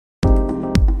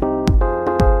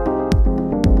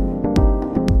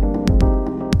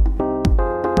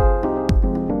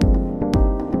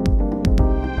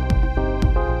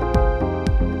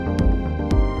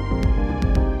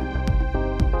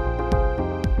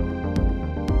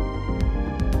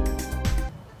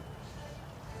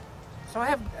I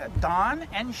have Don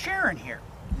and Sharon here.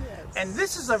 Yes. And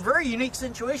this is a very unique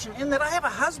situation in that I have a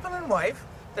husband and wife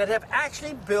that have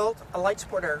actually built a light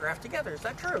sport aircraft together. Is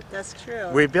that true? That's true.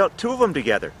 We built 2 of them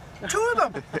together. 2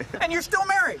 of them! And you're still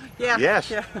married? Yeah. Yes.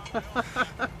 Yeah.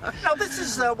 Now this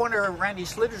is one of Randy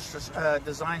Schlitter's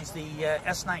designs, the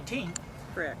S19.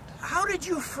 Correct. How did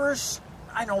you first,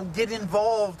 get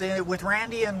involved with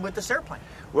Randy and with this airplane?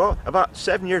 Well, about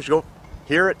 7 years ago,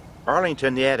 here at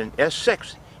Arlington, they had an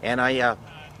S6, and I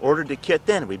ordered the kit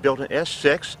then. We built an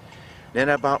S6. Then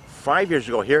about 5 years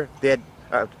ago here, they had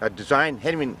a design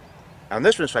heading on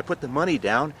this one, so I put the money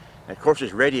down. And of course,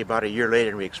 it's ready about a year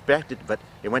later than we expected, but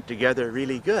it went together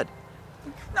really good.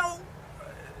 Now,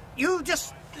 you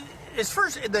just,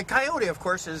 the Coyote, of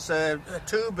course, is a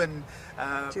tube and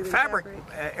fabric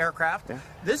aircraft. Yeah.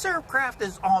 This aircraft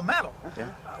is all metal. Yeah.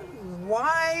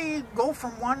 Why go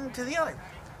from one to the other?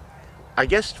 I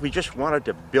guess we just wanted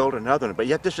to build another one, but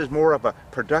yet this is more of a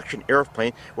production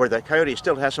airplane where the Coyote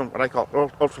still has some what I call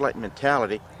ultralight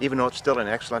mentality, even though it's still an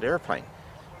excellent airplane.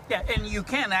 Yeah, and you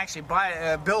can actually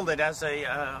build it as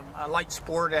a light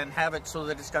sport and have it so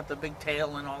that it's got the big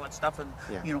tail and all that stuff, and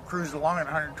cruise along at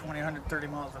 120, 130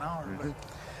 miles an hour. Mm-hmm.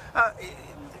 But,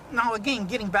 now again,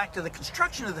 getting back to the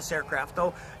construction of this aircraft,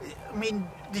 though, I mean,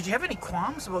 did you have any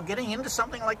qualms about getting into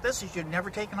something like this that you'd never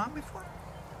taken on before?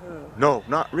 No,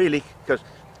 not really, because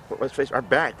let's face our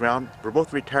background, we're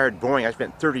both retired Boeing. I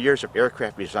spent 30 years of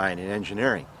aircraft design and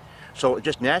engineering. So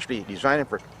just naturally, designing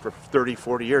for 30,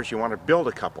 40 years, you want to build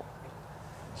a couple.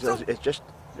 So it's just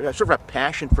sort of a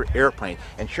passion for airplanes.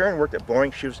 And Sharon worked at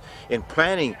Boeing. She was in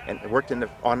planning and worked out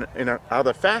of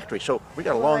the factory. So we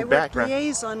got a long background. I worked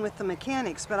liaison with the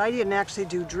mechanics, but I didn't actually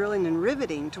do drilling and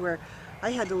riveting to where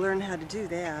I had to learn how to do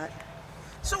that.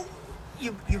 So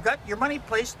you got your money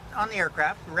placed on the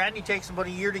aircraft. Randy takes about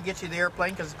a year to get you the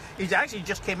airplane because he actually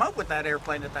just came out with that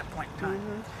airplane at that point in time.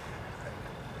 Mm-hmm.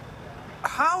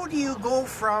 How do you go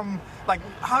from,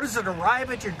 how does it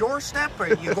arrive at your doorstep, or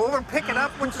you go over and pick it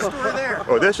up? What's the story there?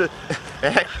 Oh, this is,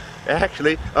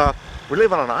 actually, we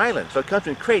live on an island, so it comes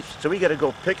in crates. So we got to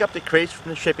go pick up the crates from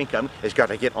the shipping company. It's got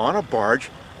to get on a barge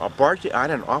the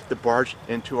island, off the barge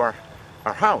into our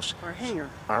house. Our hangar.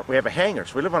 We have a hangar.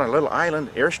 So we live on a little island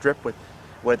airstrip with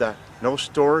no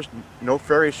stores, no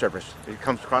ferry service. It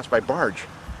comes across by barge.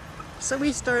 So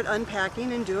we start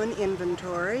unpacking and doing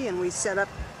inventory, and we set up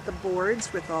the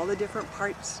boards with all the different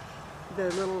parts,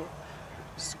 the little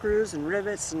screws and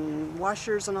rivets and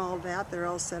washers and all that. They're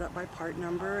all set up by part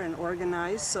number and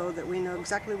organized so that we know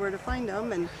exactly where to find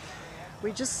them. And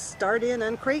we just start in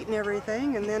uncrating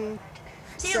everything, and then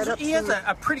he has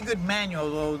a pretty good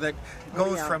manual, though, that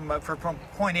goes from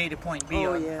point A to point B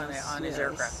on his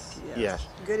aircraft. Yes.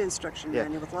 Good instruction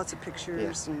manual with lots of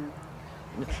pictures. And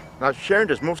now Sharon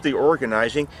does most of the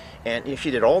organizing, and she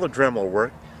did all the Dremel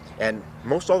work and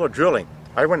most all the drilling.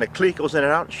 I run the clecos in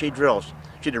and out, and she drills.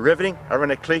 She did riveting, I run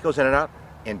the clecos in and out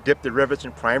and dip the rivets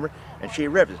in primer, and she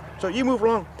rivets. So you move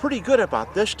along pretty good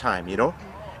about this time,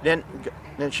 Then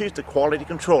she's the quality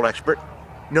control expert.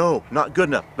 No, not good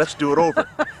enough. Let's do it over.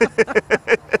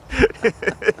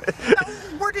 Now,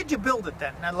 where did you build it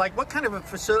then? Now, what kind of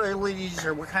facilities,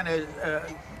 or what kind of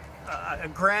a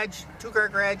garage, 2-car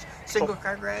garage,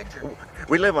 single-car garage? Or?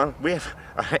 We have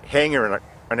a hangar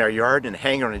in our yard and a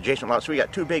hangar on adjacent lots. So we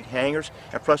got 2 big hangars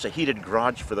and plus a heated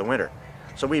garage for the winter.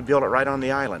 So we built it right on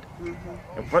the island.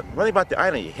 Mm-hmm. And one thing about the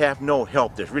island, you have no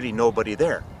help. There's really nobody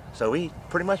there. So we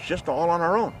pretty much just all on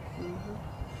our own.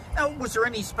 Now, was there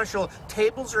any special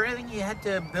tables or anything you had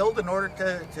to build in order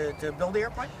to build the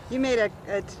airplane? You made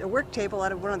a work table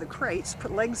out of one of the crates,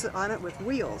 put legs on it with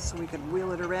wheels, so we could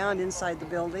wheel it around inside the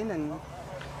building, and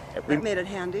that made it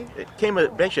handy. It came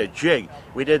with basically a jig.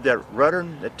 We did the rudder,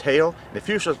 the tail, the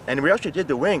fuselage, and we actually did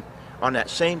the wing on that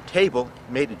same table,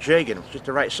 made a jig, and it was just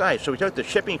the right size. So we took the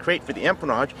shipping crate for the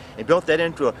empennage and built that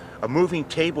into a moving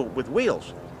table with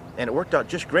wheels, and it worked out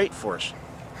just great for us.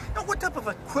 Now, what type of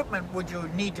equipment would you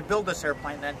need to build this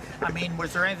airplane then? I mean,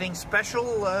 was there anything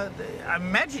special? I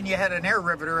imagine you had an air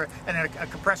riveter and a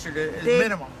compressor to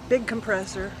minimum. Big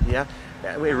compressor. Yeah,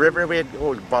 we went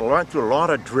through a lot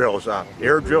of drills,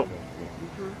 air drill.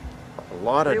 A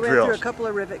lot of drills. We went through a couple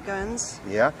of rivet guns.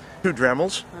 Yeah, 2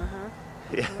 Dremels.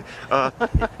 Yeah.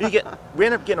 We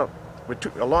end up getting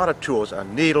a lot of tools,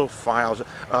 needle files,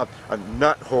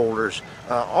 nut holders,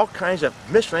 all kinds of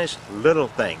miscellaneous little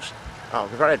things.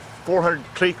 We've had 400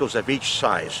 clecos of each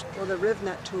size. Well, the riv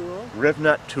nut tool. Riv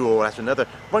nut tool, that's another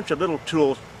bunch of little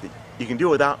tools that you can do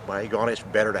without. By God, it's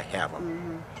better to have them.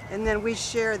 Mm-hmm. And then we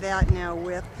share that now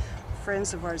with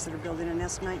friends of ours that are building an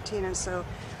S19, and so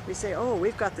we say, oh,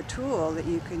 we've got the tool that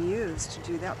you can use to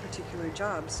do that particular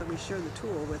job, so we share the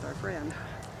tool with our friend.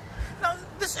 Now,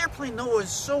 this airplane, though, is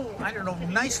so, I don't know,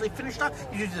 nicely finished off.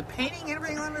 You did the painting and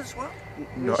everything on it as well?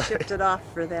 We shipped it off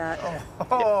for that.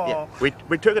 Oh. Yeah.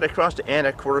 We took it across the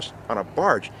Anacortes on a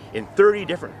barge in 30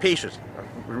 different pieces.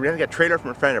 We rented a trailer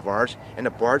from a friend of ours and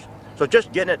a barge. So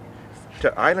just getting it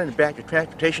to island and back to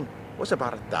transportation was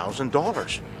about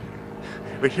 $1,000.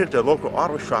 We hit at the local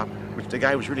auto shop, which the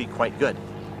guy was really quite good.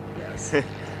 Yes.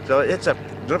 So it's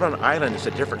live on an island is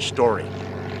a different story.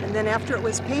 And then after it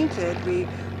was painted, we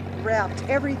wrapped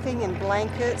everything in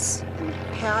blankets and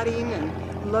padding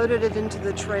and loaded it into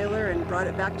the trailer and brought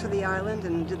it back to the island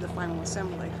and did the final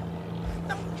assembly.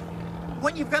 Now,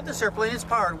 when you've got this airplane, it's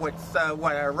powered with,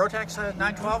 what, a Rotax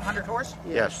 912, 100 horse?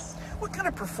 Yes. What kind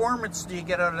of performance do you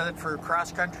get out of it for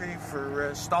cross-country,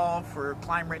 for stall, for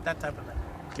climb rate, that type of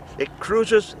thing? It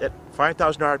cruises at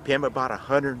 5,000 RPM about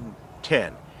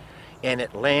 110, and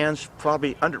it lands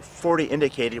probably under 40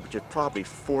 indicated, which is probably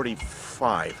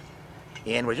 45.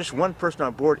 And with just one person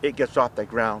on board, it gets off the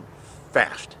ground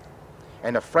fast.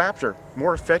 And the flaps are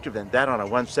more effective than that on a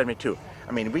 172.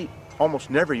 I mean, we almost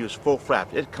never use full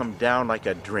flaps. It comes down like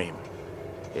a dream.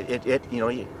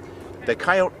 The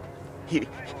Coyote,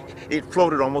 it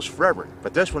floated almost forever,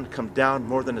 but this one comes down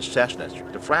more than the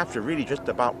Cessnas. The flaps are really just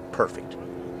about perfect.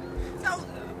 Now,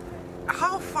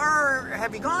 how far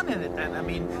have you gone in it then? I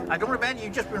mean, I don't imagine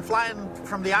you've just been flying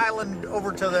from the island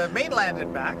over to the mainland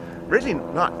and back. Really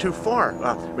not too far.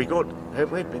 We've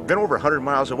been over 100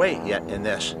 miles away yet in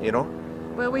this, you know.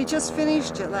 Well, we just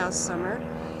finished it last summer,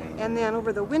 and then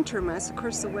over the winter months, of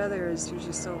course the weather is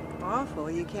usually so awful,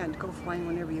 you can't go flying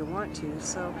whenever you want to,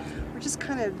 so we're just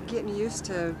kind of getting used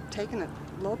to taking it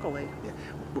locally. Yeah.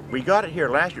 We got it here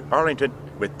last year, Arlington,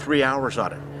 with 3 hours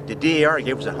on it. The DAR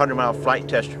gave us a 100-mile flight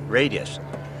test radius.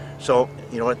 So,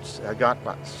 you know, I got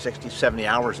about 60, 70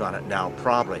 hours on it now,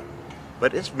 probably.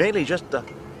 But it's mainly just a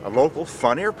local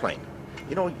fun airplane.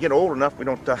 You know, you get old enough, we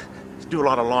don't do a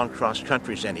lot of long cross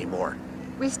countries anymore.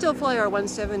 We still fly our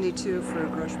 172 for a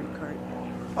grocery cart.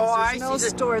 Oh, I see. There's no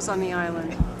stores on the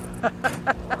island.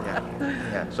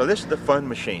 Yeah. So this is the fun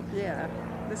machine. Yeah,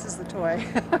 this is the toy.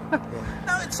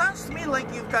 Now, it sounds to me like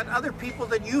you've got other people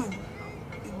that you've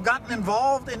gotten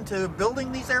involved into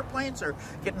building these airplanes or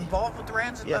getting involved with the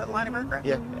RANS line of aircraft?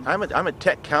 Yeah, I'm a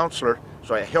tech counselor,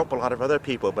 so I help a lot of other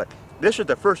people, but this is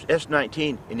the first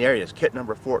S19 in the area. It's kit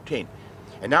number 14.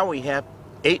 And now we have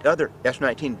 8 other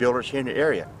S19 builders here in the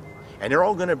area. And they're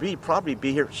all going to probably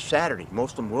be here Saturday.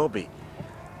 Most of them will be.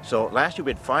 So last year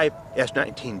we had 5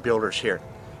 S19 builders here.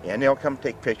 And they'll come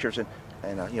take pictures and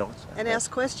you know. And ask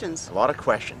questions. A lot of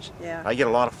questions. Yeah. I get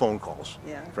a lot of phone calls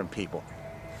from people.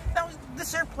 Now,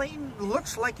 this airplane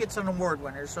looks like it's an award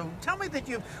winner, so tell me that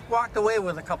you've walked away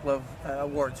with a couple of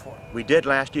awards for it. We did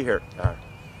last year.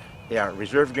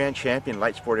 Reserve Grand Champion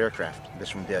Light Sport Aircraft.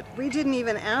 This one did. We didn't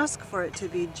even ask for it to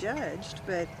be judged,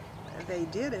 but they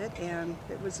did it, and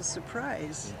it was a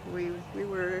surprise. We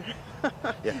were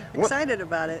excited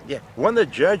about it. Yeah, one of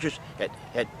the judges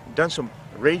had done some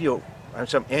radio and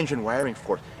some engine wiring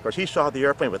for it. Of course, he saw the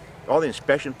airplane with all the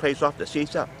inspection plates off, the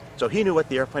seats up, so he knew what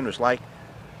the airplane was like,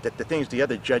 that the things the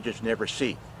other judges never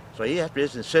see. So he, after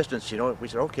his insistence, you know, we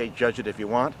said, okay, judge it if you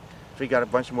want. So we got a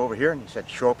bunch of them over here, and he said,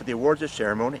 show up at the awards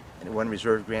ceremony, and it won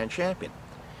Reserve Grand Champion.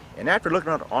 And after looking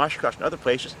around at Oshkosh and other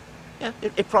places, yeah,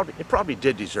 it probably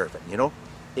did deserve it, you know.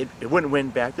 It wouldn't win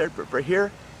back there, but for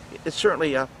here, it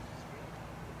certainly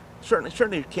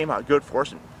came out good for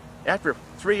us. And after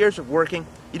 3 years of working,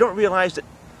 you don't realize that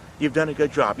you've done a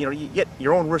good job. You know, you get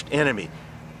your own worst enemy,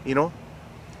 you know.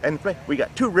 And we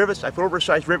got 2 rivets. I put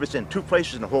oversized rivets in 2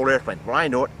 places in the whole airplane. Well, I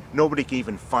know it. Nobody can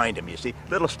even find them, you see.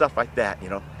 Little stuff like that, you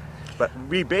know. But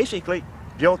we basically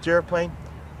built the airplane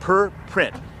per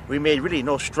print. We made really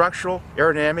no structural,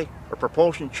 aerodynamic, or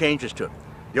propulsion changes to it.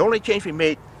 The only change we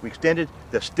made, we extended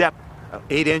the step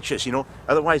 8 inches, you know.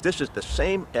 Otherwise, this is the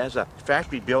same as a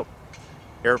factory-built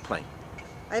airplane.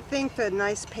 I think the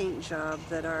nice paint job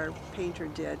that our painter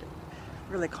did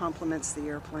really complements the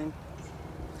airplane.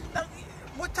 Now,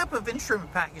 what type of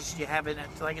instrument package do you have in it?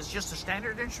 Like, it's just a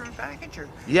standard instrument package, or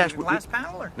yes, glass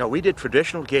panel? Or? No, we did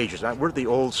traditional gauges. We're the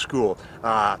old school.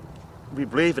 We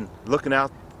believe in looking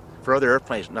out for other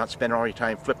airplanes, not spending all your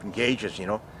time flipping gauges, you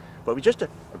know. But we just a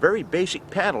very basic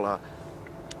panel.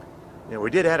 You know, we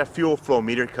did add a fuel flow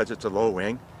meter because it's a low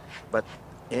wing,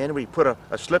 and we put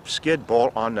a slip skid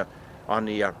bolt on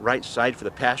the right side for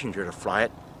the passenger to fly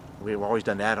it. We've always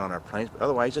done that on our planes, but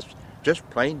otherwise it's just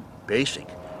plain basic,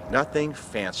 nothing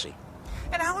fancy.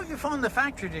 And how have you found the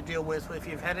factory to deal with if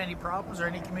you've had any problems or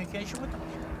any communication with them?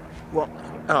 Well,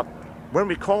 when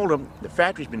we called them, the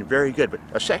factory's been very good. But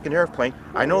a second airplane,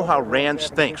 I know how RANS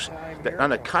thinks.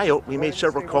 On a Coyote, we made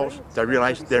several calls to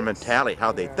realize their mentality,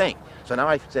 how they think. So now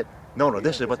I said, no,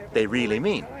 this is what they really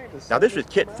mean. Now this was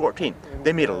kit 14.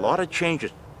 They made a lot of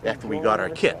changes after we got our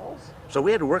kit. So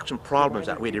we had to work some problems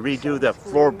out. We had to redo the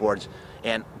floorboards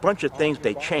and a bunch of things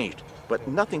they changed, but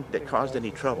nothing that caused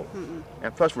any trouble.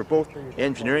 And plus we're both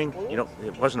engineering,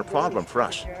 it wasn't a problem for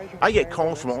us. I get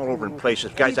calls from all over in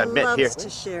places, guys I've met here. He loves to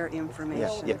share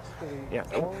information. Yeah.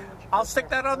 I'll stick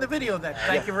that on the video then.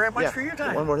 Thank you very much for your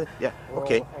time. One more thing.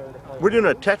 Okay. We're doing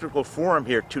a technical forum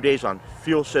here 2 days on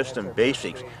fuel system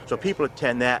basics. So people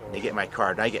attend that and they get my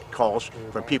card. And I get calls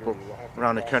from people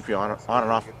around the country on and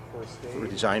off for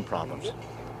design problems.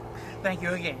 Thank you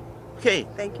again. Okay.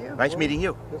 Thank you. Nice meeting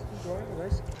you.